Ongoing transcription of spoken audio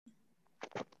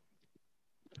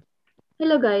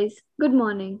Hello, guys. Good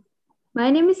morning. My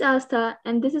name is Astha,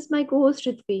 and this is my co host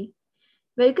Ritvi.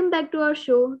 Welcome back to our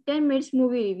show 10 Minutes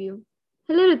Movie Review.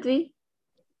 Hello, Ritvi.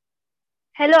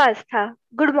 Hello Astha,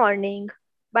 good morning.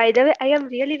 By the way, I am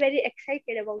really very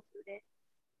excited about today.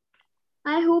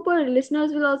 I hope our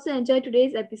listeners will also enjoy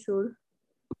today's episode.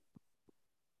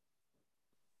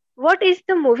 What is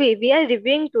the movie we are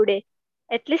reviewing today?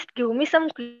 At least give me some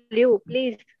clue, please.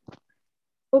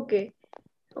 Okay,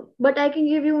 but I can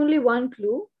give you only one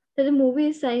clue that the movie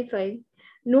is sci fi.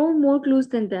 No more clues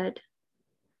than that.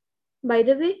 By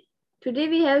the way, today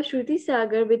we have Shruti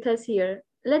Sagar with us here.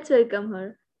 Let's welcome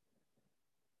her.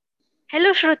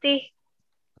 Hello Shruti,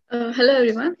 Hello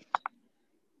everyone.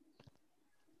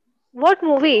 what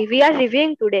movie we are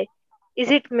reviewing today?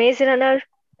 Is it Maze Runner,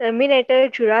 Terminator,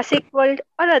 Jurassic World,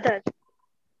 or other?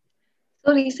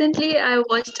 So recently I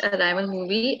watched Arrival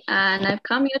movie and I've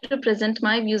come here to present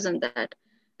my views on that.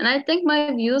 And I think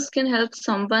my views can help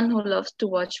someone who loves to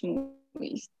watch movies.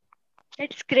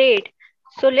 That's great.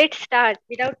 So let's start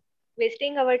without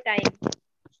wasting our time.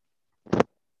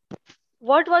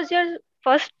 What was your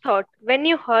first thought when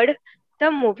you heard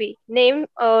the movie name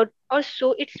or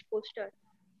saw its poster?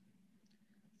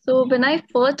 So when I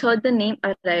first heard the name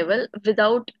Arrival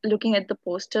without looking at the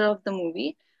poster of the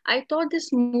movie, I thought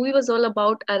this movie was all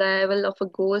about arrival of a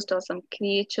ghost or some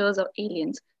creatures or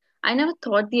aliens. I never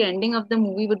thought the ending of the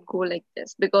movie would go like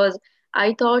this because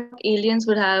I thought aliens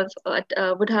would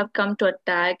have come to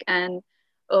attack and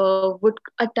would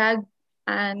attack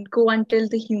and go until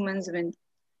the humans win.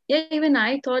 Yeah, even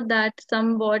I thought that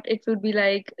somewhat it would be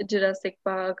like Jurassic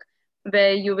Park,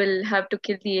 where you will have to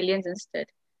kill the aliens instead.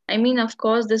 I mean, of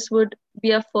course, this would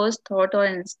be our first thought or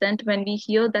instant when we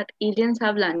hear that aliens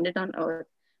have landed on Earth.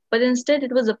 But instead,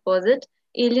 it was opposite.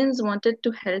 Aliens wanted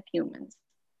to help humans.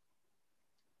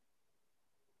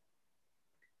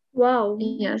 Wow,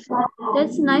 Yes.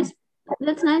 that's nice.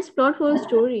 That's nice plot for a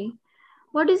story.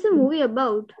 What is the movie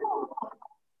about?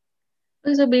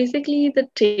 So basically, the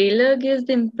trailer gives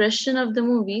the impression of the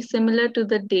movie similar to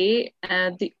the day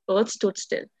the Earth stood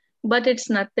still, but it's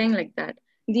nothing like that.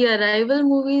 The Arrival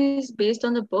movie is based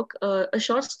on the book, a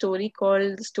short story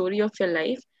called "The Story of Your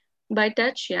Life" by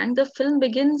Ted Chiang. The film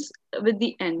begins with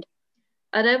the end.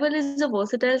 Arrival is a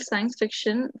versatile science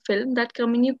fiction film that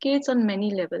communicates on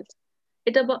many levels.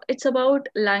 It's about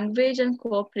language and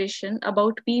cooperation,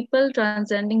 about people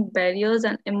transcending barriers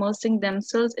and immersing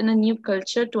themselves in a new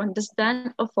culture to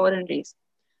understand a foreign race.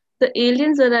 The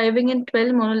aliens arriving in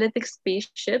 12 monolithic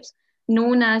spaceships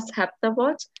known as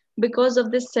heptapods because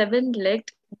of the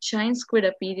seven-legged giant squid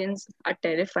appearance are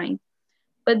terrifying.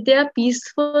 But they are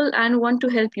peaceful and want to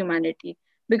help humanity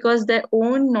because their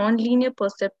own non-linear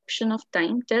perception of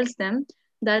time tells them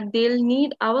that they'll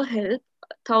need our help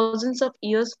thousands of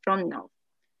years from now.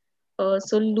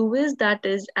 So Lewis, that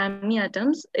is Amy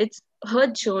Adams, it's her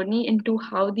journey into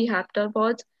how the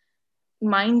heptapods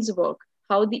minds work,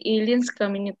 how the aliens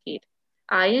communicate.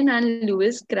 Ian and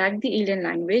Lewis crack the alien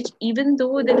language, even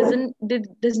though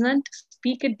does not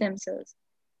speak it themselves.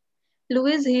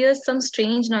 Louise hears some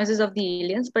strange noises of the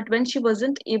aliens, but when she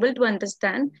wasn't able to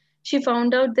understand, she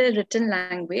found out their written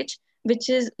language, which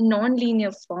is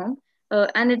non-linear form,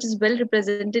 and it is well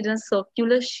represented in a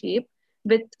circular shape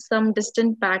with some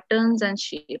distant patterns and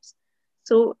shapes.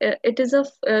 So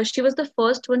she was the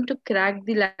first one to crack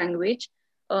the language,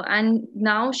 and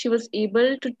now she was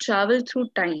able to travel through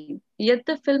time. Yet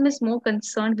the film is more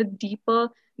concerned with deeper,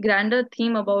 grander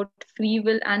theme about free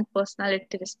will and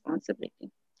personality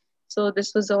responsibility. So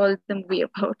this was all the movie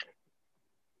about.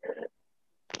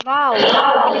 Wow,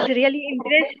 it is really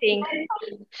interesting.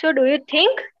 So, do you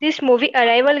think this movie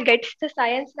Arrival gets the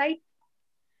science right?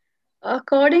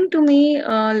 According to me,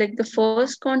 like the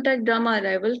first contact drama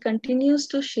Arrival continues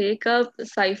to shake up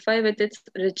sci-fi with its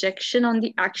rejection on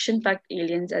the action-packed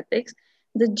aliens ethics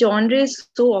the genre is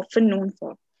so often known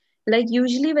for. Like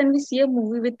usually when we see a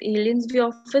movie with aliens, we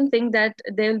often think that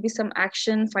there will be some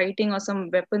action, fighting, or some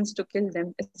weapons to kill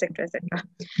them, etc., etc.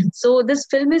 So this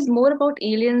film is more about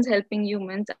aliens helping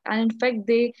humans, and in fact,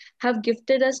 they have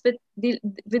gifted us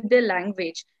with their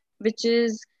language, which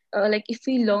is like if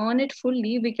we learn it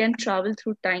fully, we can travel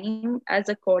through time as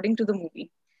according to the movie.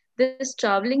 This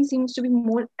traveling seems to be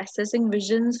more assessing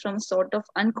visions from a sort of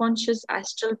unconscious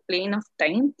astral plane of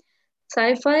time.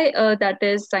 Sci-fi, that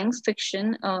is science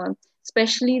fiction,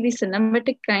 especially the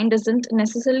cinematic kind, doesn't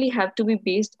necessarily have to be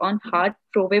based on hard,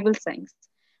 provable science.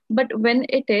 But when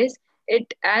it is,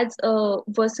 it adds a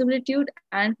versatility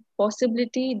and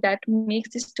possibility that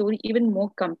makes the story even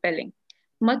more compelling.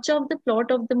 Much of the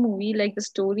plot of the movie, like the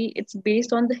story, it's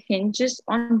based on the hinges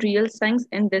on real science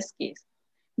in this case.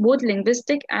 both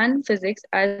linguistic and physics,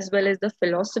 as well as the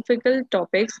philosophical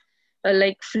topics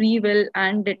like free will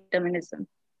and determinism.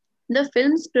 The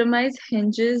film's premise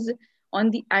hinges on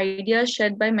the idea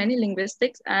shared by many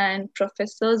linguistics and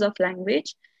professors of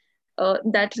language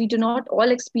that we do not all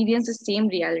experience the same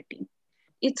reality.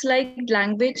 It's like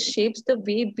language shapes the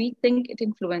way we think it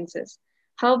influences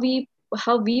how we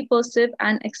how we perceive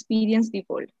and experience the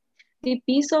world. The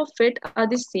piece of it are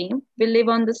the same. We live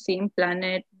on the same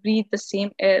planet, breathe the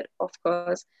same air, of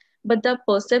course, but the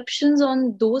perceptions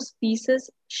on those pieces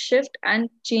shift and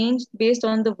change based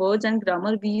on the words and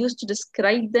grammar we use to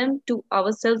describe them to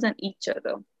ourselves and each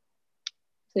other.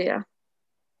 So yeah.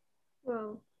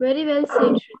 Wow, very well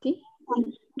said, Shruti.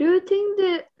 Do you think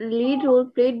the lead role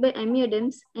played by Amy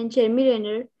Adams and Jeremy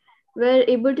Renner were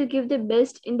able to give their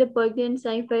best in the poignant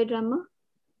sci-fi drama?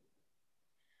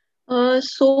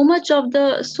 So much of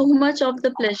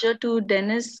the pleasure to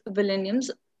Denis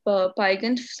Villeneuve's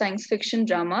pagan science fiction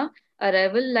drama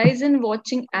Arrival lies in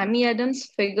watching Amy Adams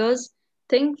figures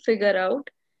think figure out.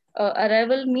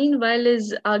 Arrival, meanwhile,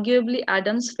 is arguably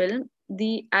Adams' film,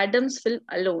 the Adams film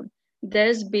alone.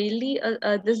 There's barely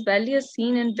a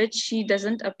scene in which she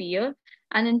doesn't appear.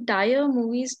 An entire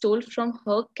movie is told from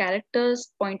her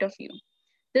character's point of view.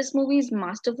 This movie is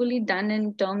masterfully done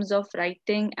in terms of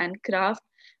writing and craft,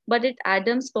 but it's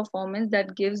Adam's performance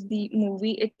that gives the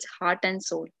movie its heart and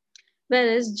soul.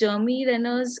 Whereas Jeremy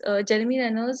Renner's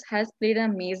has played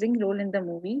an amazing role in the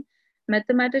movie.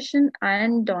 Mathematician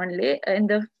Ian Donnelly in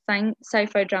the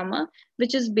sci-fi drama,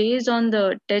 which is based on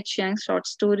the Ted Chiang short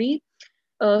story.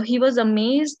 He was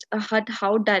amazed at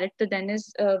how director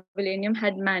Denis Villeneuve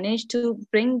had managed to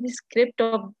bring the script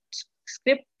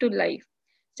to life,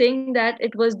 saying that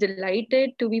it was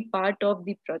delighted to be part of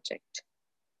the project.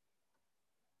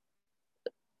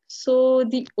 So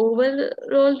the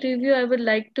overall review I would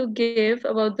like to give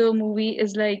about the movie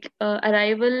is like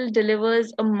Arrival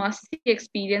delivers a must-see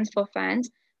experience for fans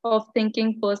of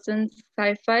thinking person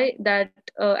sci-fi that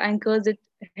anchors its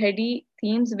heady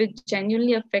themes with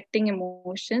genuinely affecting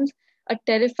emotions. A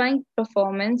terrifying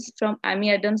performance from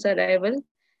Amy Adams' Arrival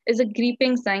is a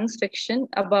gripping science fiction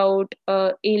about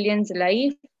aliens'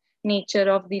 life, nature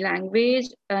of the language,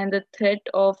 and the threat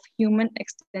of human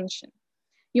extinction.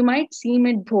 You might seem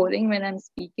it boring when I'm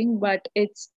speaking, but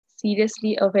it's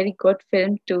seriously a very good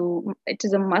film to it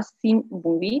is a must-see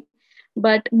movie.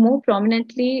 But more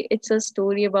prominently, it's a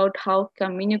story about how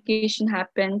communication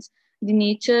happens, the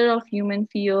nature of human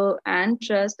fear and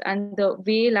trust, and the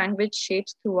way language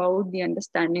shapes throughout the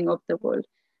understanding of the world.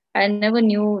 I never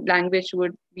knew language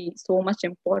would be so much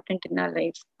important in our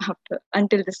lives after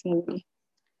until this movie.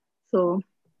 So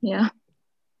yeah.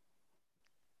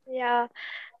 Yeah.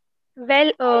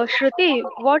 Well, Shruti,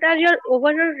 what are your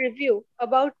overall review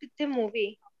about the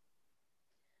movie?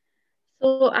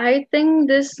 So I think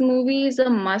this movie is a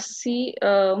must-see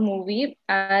movie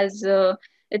as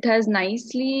it has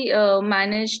nicely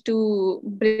managed to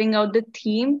bring out the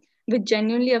theme with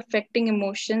genuinely affecting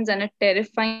emotions and a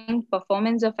terrifying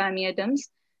performance of Amy Adams.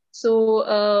 So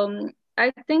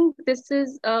I think this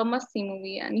is a must-see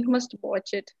movie and you must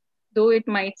watch it. Though it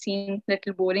might seem a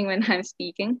little boring when I'm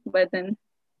speaking, but then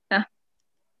yeah.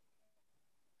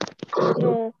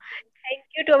 No. Thank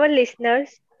you to our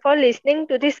listeners for listening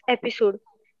to this episode.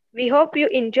 We hope you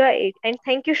enjoy it, and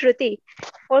thank you, Shruti,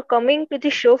 for coming to the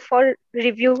show for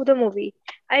review the movie.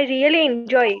 I really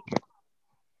enjoy it.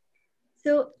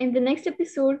 So, in the next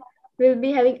episode, we'll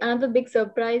be having another big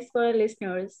surprise for our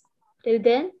listeners. Till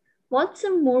then, watch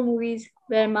some more movies,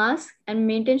 wear masks, and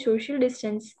maintain social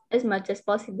distance as much as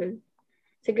possible.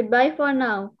 So, goodbye for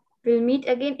now. We'll meet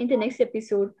again in the next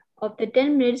episode of the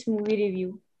 10 Minutes Movie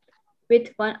Review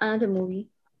with one another movie.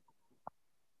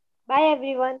 Bye,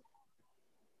 everyone.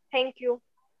 Thank you.